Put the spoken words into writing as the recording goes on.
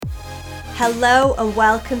Hello and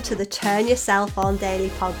welcome to the Turn Yourself On Daily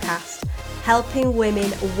podcast, helping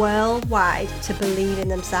women worldwide to believe in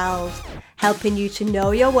themselves, helping you to know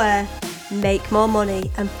your worth, make more money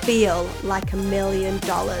and feel like $1 million.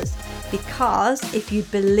 Because if you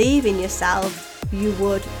believe in yourself, you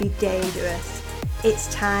would be dangerous.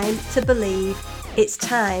 It's time to believe. It's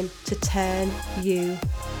time to turn you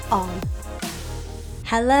on.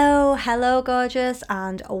 Hello gorgeous,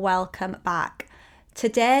 and welcome back.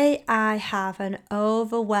 Today I have an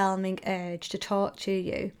overwhelming urge to talk to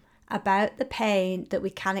you about the pain that we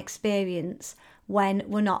can experience when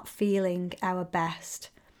we're not feeling our best.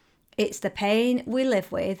 It's the pain we live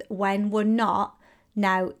with when we're not.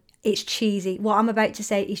 Now, it's cheesy. What I'm about to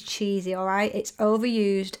say is cheesy, all right? It's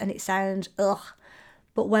overused and it sounds ugh.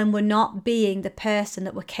 But when we're not being the person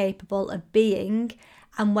that we're capable of being,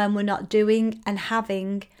 and when we're not doing and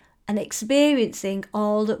having and experiencing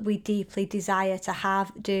all that we deeply desire to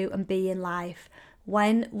have, do and be in life,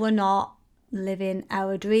 when we're not living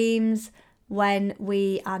our dreams, when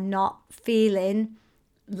we are not feeling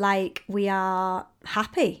like we are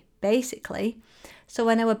happy, basically. So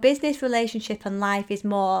when our business, relationship and life is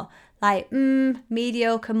more like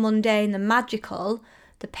mediocre, mundane than magical,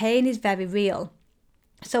 the pain is very real.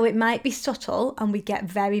 So it might be subtle and we get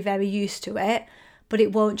very, very used to it, but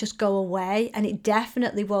it won't just go away, and it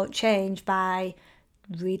definitely won't change by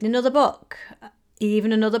reading another book,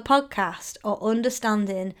 even another podcast, or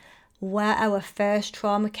understanding where our first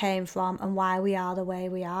trauma came from and why we are the way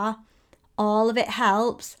we are. All of it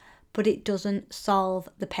helps, but it doesn't solve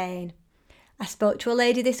the pain. I spoke to a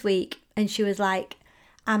lady this week and she was like,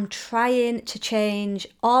 I'm trying to change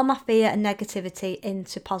all my fear and negativity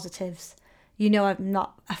into positives. You know, I'm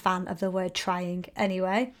not a fan of the word trying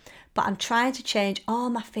anyway, but I'm trying to change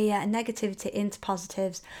all my fear and negativity into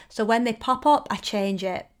positives. So when they pop up, I change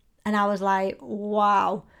it. And I was like,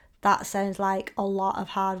 wow, that sounds like a lot of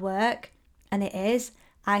hard work. And it is.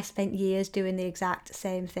 I spent years doing the exact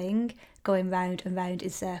same thing, going round and round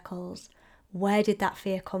in circles. Where did that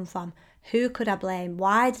fear come from? Who could I blame?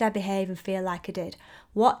 Why did I behave and feel like I did?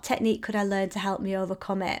 What technique could I learn to help me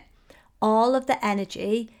overcome it? All of the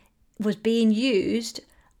energy was being used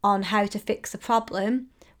on how to fix the problem,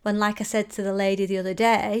 when, like I said to the lady the other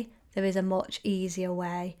day, there is a much easier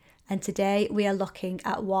way. And today we are looking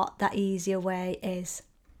at what that easier way is.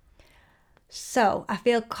 So I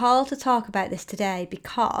feel called to talk about this today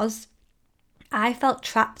because I felt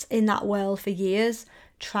trapped in that world for years,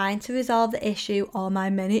 trying to resolve the issue or my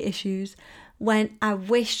many issues, when I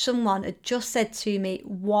wish someone had just said to me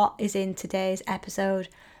what is in today's episode.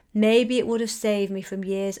 Maybe it would have saved me from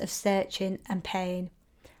years of searching and pain.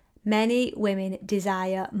 Many women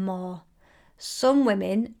desire more. Some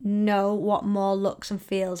women know what more looks and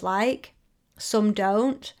feels like. Some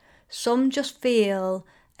don't. Some just feel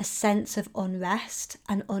a sense of unrest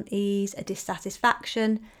and unease, a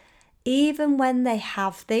dissatisfaction. Even when they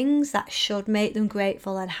have things that should make them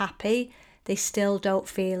grateful and happy, they still don't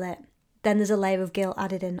feel it. Then there's a layer of guilt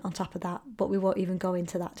added in on top of that, but we won't even go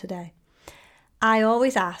into that today. I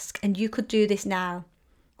always ask, and you could do this now,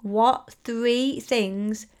 what 3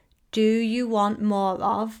 things do you want more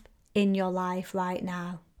of in your life right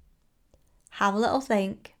now? Have a little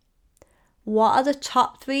think. What are the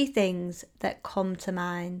top 3 things that come to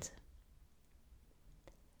mind?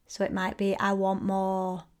 So it might be, I want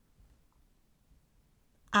more,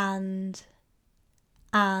 and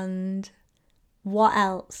what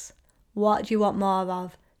else? What do you want more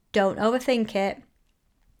of? Don't overthink it.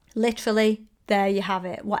 Literally, there you have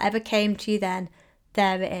it. Whatever came to you then,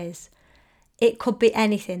 there it is. It could be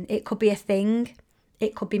anything. It could be a thing.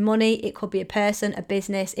 It could be money. It could be a person, a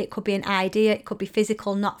business. It could be an idea. It could be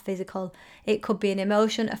physical, not physical. It could be an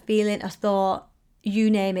emotion, a feeling, a thought. You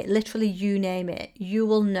name it. Literally, you name it. You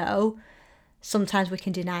will know. Sometimes we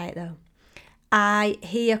can deny it though. I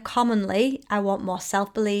hear commonly, I want more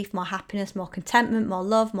self-belief, more happiness, more contentment, more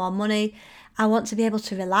love, more money. I want to be able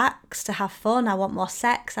to relax, to have fun. I want more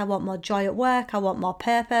sex. I want more joy at work. I want more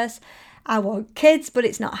purpose. I want kids, but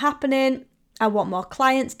it's not happening. I want more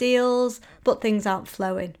clients, deals, but things aren't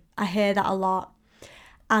flowing. I hear that a lot.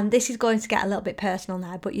 And this is going to get a little bit personal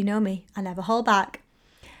now, but you know me, I never hold back.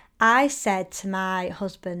 I said to my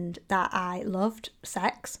husband that I loved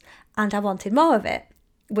sex and I wanted more of it.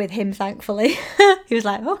 With him, thankfully. He was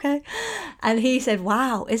like, okay. And he said,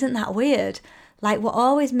 wow, isn't that weird? Like, we're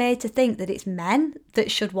always made to think that it's men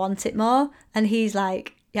that should want it more. And he's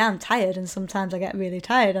like, yeah, I'm tired and sometimes I get really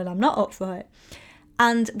tired and I'm not up for it.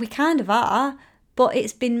 And we kind of are, but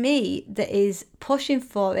it's been me that is pushing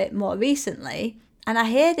for it more recently. And I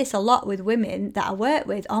hear this a lot with women that I work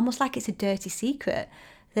with, almost like it's a dirty secret.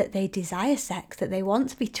 that they desire sex, that they want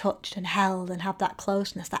to be touched and held and have that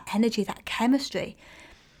closeness, that energy, that chemistry.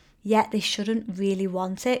 Yet they shouldn't really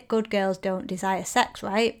want it. Good girls don't desire sex,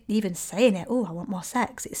 right? Even saying it, oh, I want more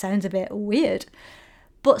sex, it sounds a bit weird.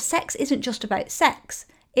 But sex isn't just about sex.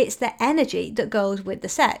 It's the energy that goes with the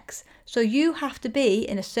sex. So you have to be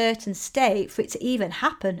in a certain state for it to even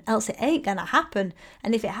happen, else it ain't gonna happen.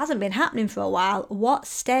 And if it hasn't been happening for a while, what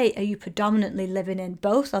state are you predominantly living in?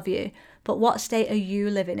 Both of you. But what state are you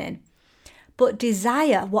living in? But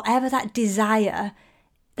desire, whatever that desire,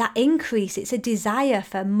 that increase, it's a desire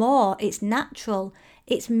for more. It's natural.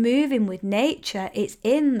 It's moving with nature. It's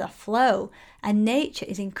in the flow. And nature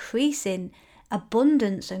is increasing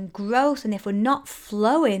abundance and growth. And if we're not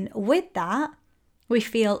flowing with that, we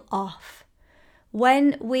feel off.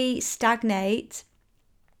 When we stagnate,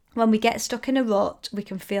 when we get stuck in a rut, we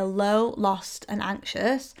can feel low, lost and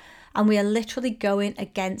anxious. And we are literally going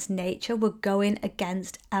against nature. We're going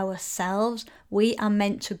against ourselves. We are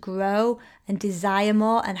meant to grow and desire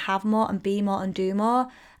more and have more and be more and do more.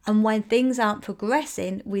 And when things aren't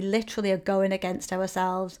progressing, we literally are going against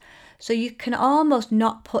ourselves. So you can almost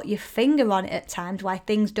not put your finger on it at times why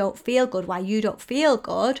things don't feel good, why you don't feel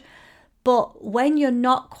good. But when you're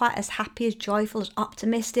not quite as happy, as joyful, as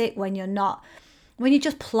optimistic, when you're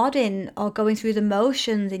just plodding or going through the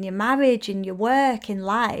motions in your marriage, in your work, in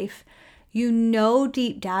life, you know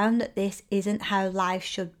deep down that this isn't how life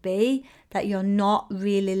should be, that you're not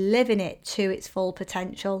really living it to its full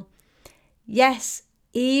potential. Yes,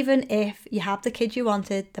 even if you have the kid you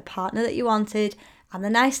wanted, the partner that you wanted, and the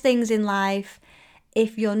nice things in life,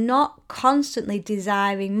 if you're not constantly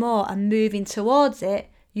desiring more and moving towards it,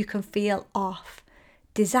 you can feel off.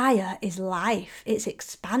 Desire is life, it's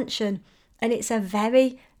expansion. And it's a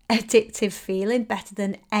very addictive feeling, better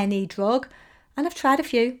than any drug. And I've tried a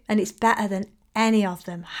few, and it's better than any of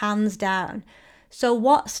them, hands down. So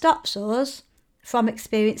what stops us from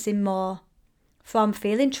experiencing more, from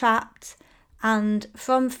feeling trapped, and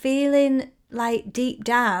from feeling like deep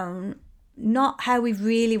down, not how we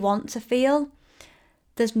really want to feel?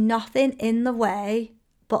 There's nothing in the way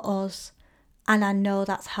but us. And I know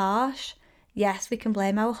that's harsh. Yes, we can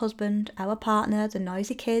blame our husband, our partner, the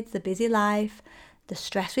noisy kids, the busy life, the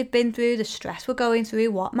stress we've been through, the stress we're going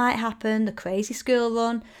through, what might happen, the crazy school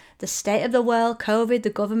run, the state of the world, COVID, the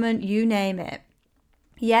government, you name it.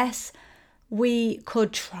 Yes, we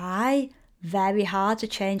could try very hard to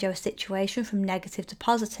change our situation from negative to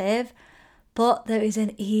positive, but there is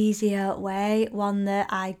an easier way, one that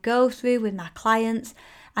I go through with my clients,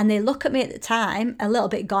 and they look at me at the time a little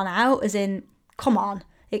bit gone out, as in, come on.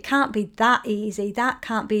 It can't be that easy. That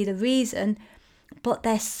can't be the reason. But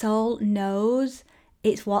their soul knows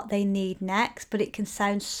it's what they need next. But it can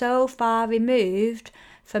sound so far removed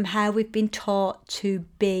from how we've been taught to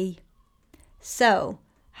be. So,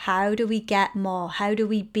 how do we get more? How do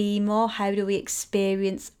we be more? How do we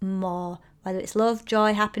experience more? Whether it's love,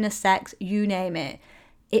 joy, happiness, sex, you name it.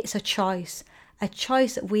 It's a choice. A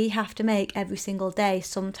choice that we have to make every single day,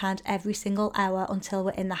 sometimes every single hour, until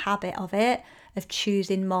we're in the habit of it, of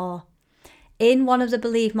choosing more. In one of the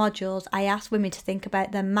Believe modules, I asked women to think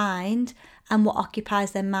about their mind and what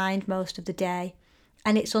occupies their mind most of the day.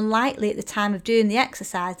 And it's unlikely at the time of doing the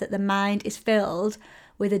exercise that the mind is filled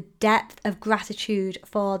with a depth of gratitude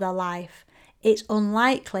for their life. It's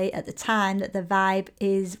unlikely at the time that the vibe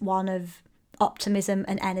is one of optimism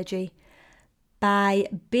and energy. By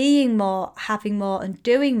being more, having more and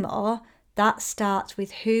doing more, that starts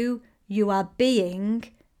with who you are being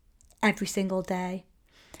every single day.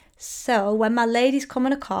 So when my ladies come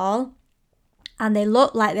on a call and they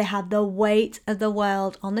look like they have the weight of the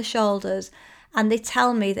world on their shoulders, and they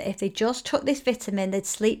tell me that if they just took this vitamin, they'd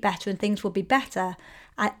sleep better and things would be better,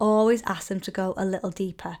 I always ask them to go a little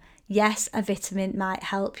deeper. Yes, a vitamin might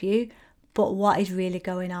help you, but what is really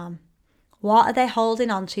going on? What are they holding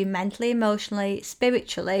on to mentally, emotionally,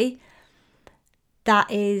 spiritually that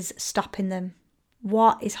is stopping them?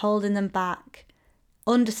 What is holding them back?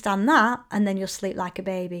 Understand that, and then you'll sleep like a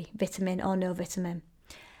baby, vitamin or no vitamin.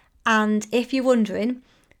 And if you're wondering,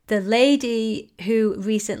 the lady who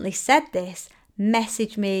recently said this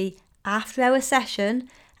messaged me after our session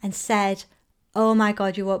and said, oh my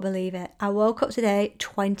God, you won't believe it. I woke up today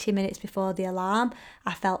 20 minutes before the alarm.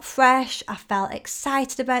 I felt fresh. I felt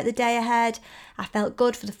excited about the day ahead. I felt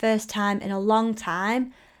good for the first time in a long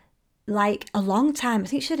time. Like a long time. I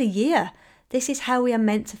think she said a year. This is how we are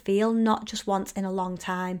meant to feel, not just once in a long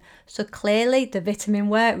time. So clearly the vitamin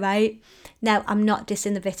worked, right? Now, I'm not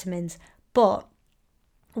dissing the vitamins, but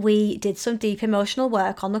we did some deep emotional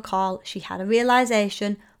work on the call. She had a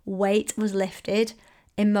realization, weight was lifted,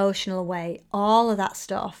 emotional weight, all of that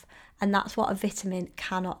stuff. And that's what a vitamin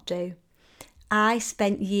cannot do. I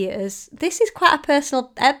spent years, this is quite a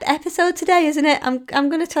personal episode today, isn't it? I'm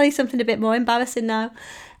going to tell you something a bit more embarrassing now.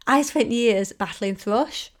 I spent years battling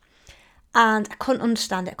thrush and I couldn't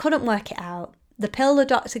understand it. I couldn't work it out. The pill the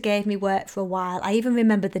doctor gave me worked for a while. I even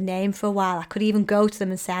remembered the name for a while. I could even go to them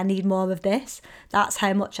and say, I need more of this. That's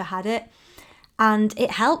how much I had it. And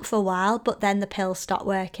it helped for a while, but then the pill stopped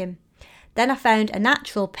working. Then I found a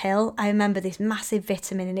natural pill. I remember this massive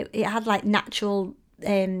vitamin and it had like natural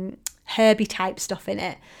herby type stuff in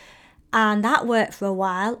it. And that worked for a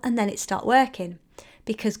while and then it stopped working.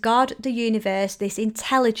 Because God, the universe, this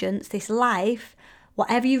intelligence, this life,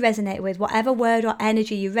 whatever you resonate with, whatever word or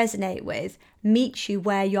energy you resonate with, meets you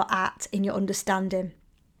where you're at in your understanding.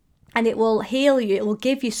 And it will heal you. It will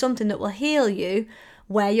give you something that will heal you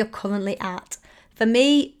where you're currently at. For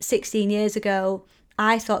me, 16 years ago,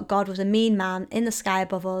 I thought God was a mean man in the sky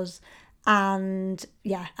above us. And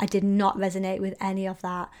yeah, I did not resonate with any of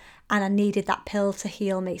that. And I needed that pill to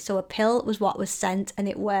heal me. So a pill was what was sent and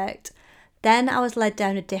it worked. Then I was led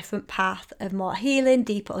down a different path of more healing,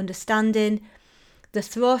 deeper understanding. The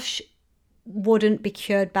thrush wouldn't be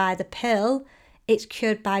cured by the pill. It's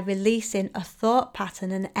cured by releasing a thought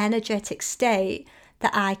pattern, an energetic state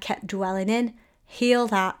that I kept dwelling in. Heal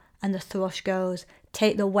that and the thrush goes.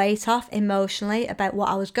 Take the weight off emotionally about what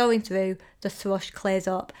I was going through, the thrush clears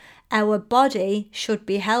up. Our body should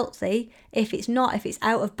be healthy. If it's not, if it's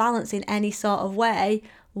out of balance in any sort of way,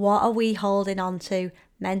 what are we holding on to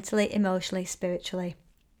mentally, emotionally, spiritually?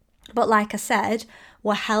 But like I said,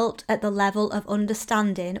 we're helped at the level of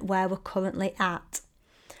understanding where we're currently at.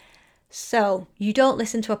 So you don't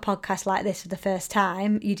listen to a podcast like this for the first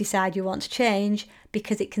time. You decide you want to change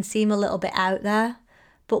because it can seem a little bit out there.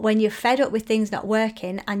 But when you're fed up with things not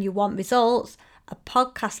working and you want results, a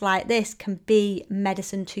podcast like this can be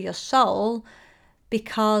medicine to your soul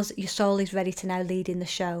because your soul is ready to now lead in the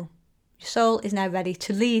show. Your soul is now ready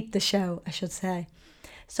to lead the show, I should say.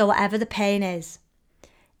 So whatever the pain is,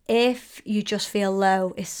 if you just feel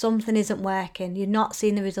low, if something isn't working, you're not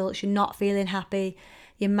seeing the results, you're not feeling happy,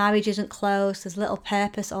 your marriage isn't close, there's little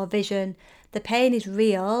purpose or vision, the pain is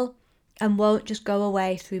real and won't just go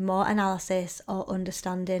away through more analysis or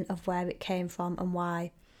understanding of where it came from and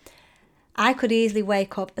why. I could easily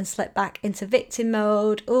wake up and slip back into victim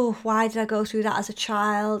mode. Oh, why did I go through that as a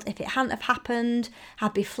child? If it hadn't have happened,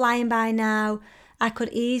 I'd be flying by now. I could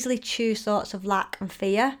easily choose thoughts of lack and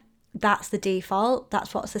fear. That's the default.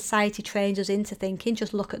 That's what society trains us into thinking.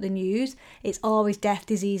 Just look at the news. It's always death,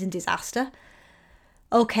 disease and disaster.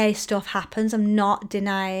 Okay, stuff happens. I'm not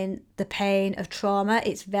denying the pain of trauma.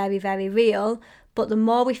 It's very, very real. But the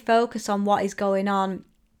more we focus on what is going on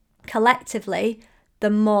collectively, the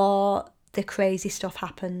more the crazy stuff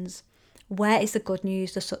happens. Where is the good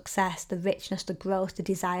news, the success, the richness, the growth, the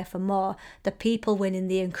desire for more, the people winning,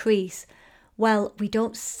 the increase? Well, we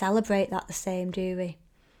don't celebrate that the same, do we?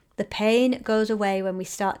 The pain goes away when we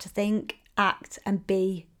start to think, act and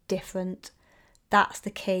be different. That's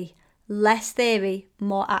the key. Less theory,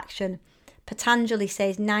 more action. Patanjali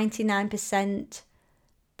says 99%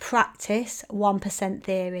 practice, 1%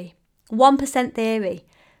 theory. 1% theory.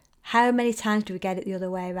 How many times do we get it the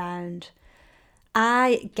other way around?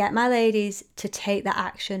 I get my ladies to take that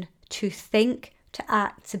action, to think, to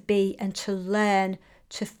act, to be, and to learn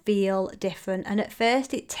to feel different. And at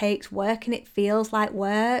first it takes work and it feels like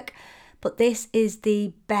work, but this is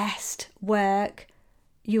the best work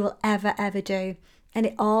you will ever do. And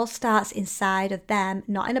it all starts inside of them,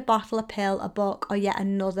 not in a bottle, a pill, a book, or yet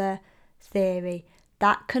another theory.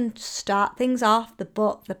 That can start things off, the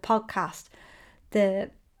book, the podcast,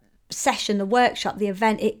 the session, the workshop, the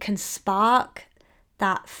event. It can spark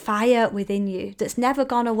that fire within you that's never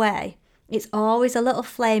gone away. It's always a little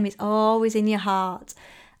flame. It's always in your heart.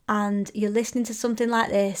 And you're listening to something like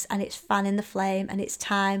this and it's fanning the flame and it's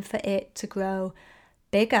time for it to grow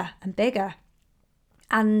bigger and bigger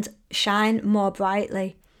and shine more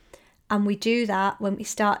brightly. And we do that when we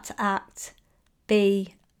start to act,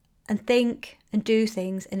 be, and think and do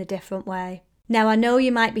things in a different way. Now, I know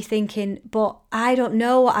you might be thinking, but I don't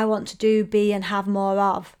know what I want to do, be, and have more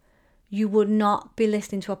of. You would not be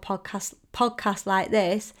listening to a podcast like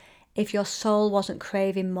this if your soul wasn't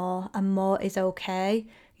craving more, and more is okay.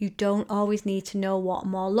 You don't always need to know what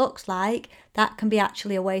more looks like. That can be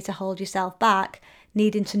actually a way to hold yourself back,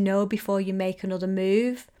 needing to know before you make another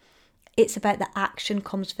move. It's about the action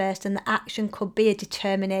comes first, and the action could be a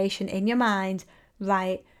determination in your mind.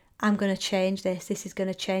 Right, I'm going to change this. This is going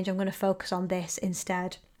to change. I'm going to focus on this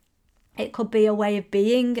instead. It could be a way of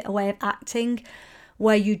being, a way of acting,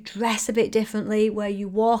 where you dress a bit differently, where you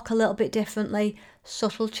walk a little bit differently.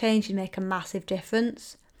 Subtle changes make a massive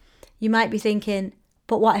difference. You might be thinking,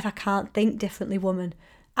 but what if I can't think differently, woman?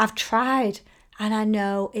 I've tried, and I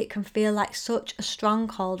know it can feel like such a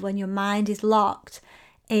stronghold when your mind is locked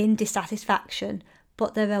in dissatisfaction,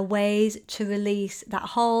 but there are ways to release that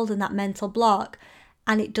hold and that mental block,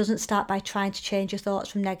 and it doesn't start by trying to change your thoughts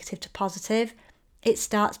from negative to positive. It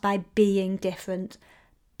starts by being different.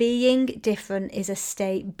 Being different is a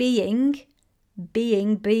state. Being,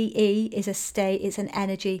 B-E, is a state, it's an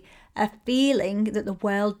energy, a feeling that the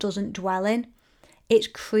world doesn't dwell in. It's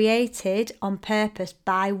created on purpose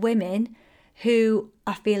by women who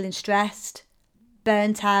are feeling stressed,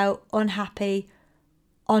 burnt out, unhappy,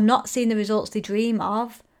 or not seeing the results they dream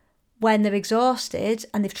of when they're exhausted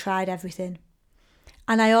and they've tried everything.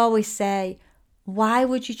 And I always say, why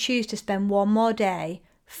would you choose to spend one more day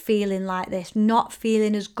feeling like this, not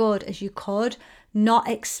feeling as good as you could, not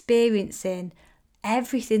experiencing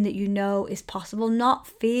everything that you know is possible, not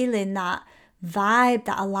feeling that vibe,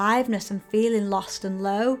 that aliveness, and feeling lost and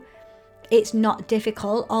low? It's not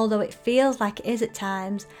difficult, although it feels like it is at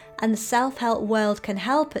times, and the self-help world can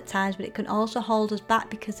help at times, but it can also hold us back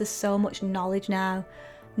because there's so much knowledge now.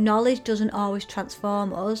 Knowledge doesn't always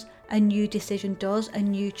transform us. A new decision does, a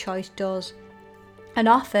new choice does. And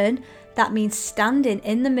often that means standing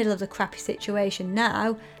in the middle of the crappy situation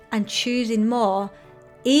now and choosing more,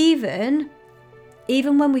 even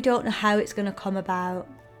when we don't know how it's going to come about.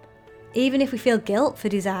 Even if we feel guilt for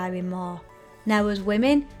desiring more. Now, as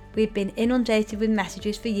women, we've been inundated with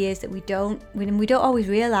messages for years that we don't always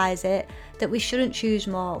realise it, that we shouldn't choose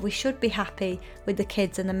more. We should be happy with the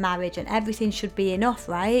kids and the marriage and everything should be enough,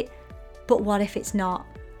 right? But what if it's not?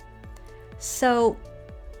 So,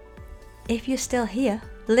 if you're still here,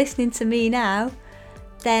 listening to me now,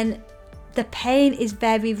 then the pain is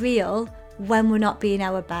very real when we're not being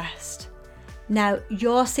our best. Now,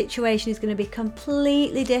 your situation is going to be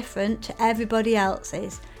completely different to everybody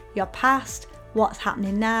else's. Your past, what's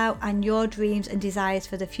happening now, and your dreams and desires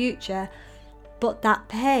for the future. But that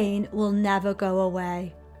pain will never go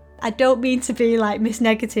away. I don't mean to be like Miss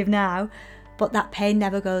Negative now, but that pain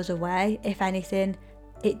never goes away. If anything,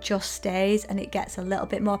 it just stays and it gets a little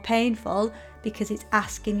bit more painful because it's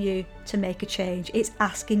asking you to make a change. It's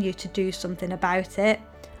asking you to do something about it.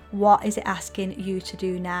 What is it asking you to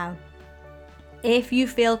do now? If you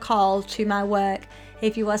feel called to my work,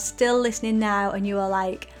 if you are still listening now and you are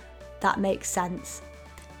like, that makes sense,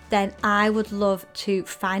 then I would love to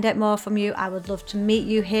find out more from you. I would love to meet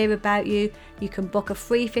you, hear about you. You can book a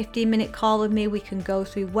free 15-minute call with me. We can go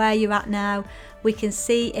through where you're at now. We can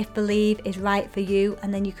see if Believe is right for you,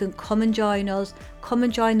 and then you can come and join us. Come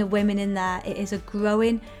and join the women in there. It is a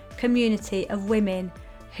growing community of women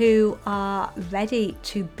who are ready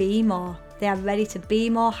to be more. They are ready to be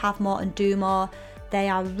more, have more, and do more. They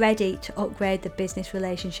are ready to upgrade their business,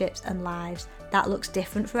 relationships, and lives. That looks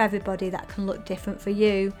different for everybody. That can look different for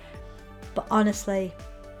you. But honestly,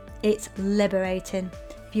 it's liberating.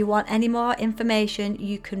 If you want any more information,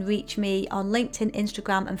 you can reach me on LinkedIn,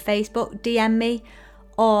 Instagram, and Facebook. DM me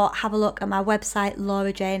or have a look at my website,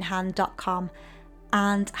 laurajanehan.com.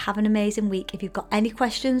 And have an amazing week. If you've got any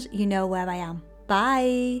questions, you know where I am.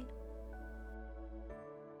 Bye.